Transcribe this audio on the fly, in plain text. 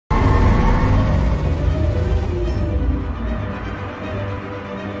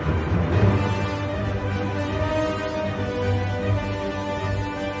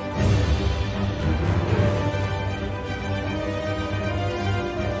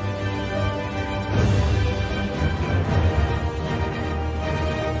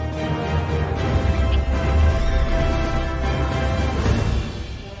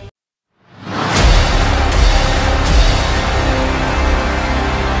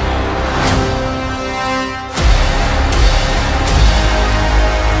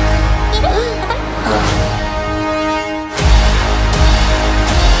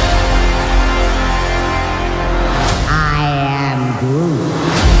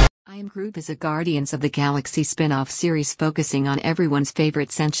Groot is a Guardians of the Galaxy spin-off series focusing on everyone's favorite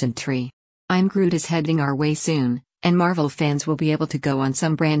sentient tree. Am Groot is heading our way soon, and Marvel fans will be able to go on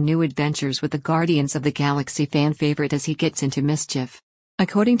some brand new adventures with the Guardians of the Galaxy fan favorite as he gets into mischief.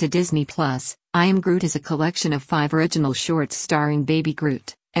 According to Disney+, Am Groot is a collection of 5 original shorts starring Baby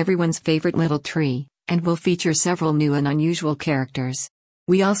Groot, everyone's favorite little tree, and will feature several new and unusual characters.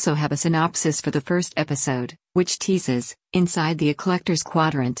 We also have a synopsis for the first episode, which teases, inside the Eclector's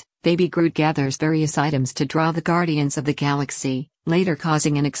Quadrant, Baby Groot gathers various items to draw the Guardians of the Galaxy, later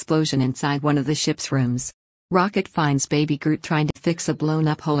causing an explosion inside one of the ship's rooms. Rocket finds Baby Groot trying to fix a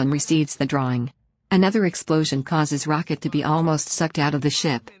blown-up hole and receives the drawing. Another explosion causes Rocket to be almost sucked out of the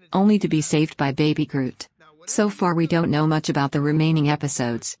ship, only to be saved by Baby Groot. So far we don't know much about the remaining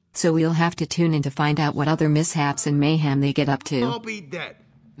episodes, so we'll have to tune in to find out what other mishaps and mayhem they get up to. I'll be dead.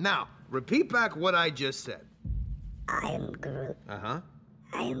 Now, repeat back what I just said. I am Groot. Uh-huh.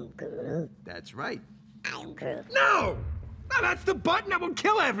 I am Groot. That's right. I am Groot. No! No, that's the button that will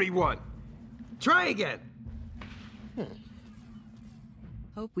kill everyone! Try again.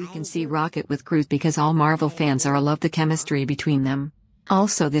 Hope we can see Rocket with Groot because all Marvel fans are love the chemistry between them.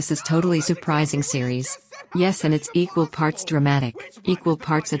 Also, this is totally surprising series. Yes, and it's equal parts dramatic, equal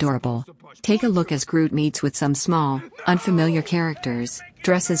parts adorable. Take a look as Groot meets with some small, unfamiliar characters,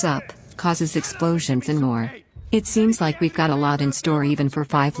 dresses up, causes explosions and more. It seems like we've got a lot in store even for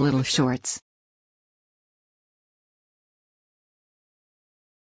 5 little shorts.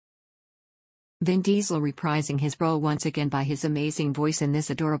 Vin Diesel reprising his role once again by his amazing voice in this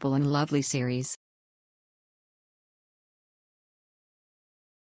adorable and lovely series.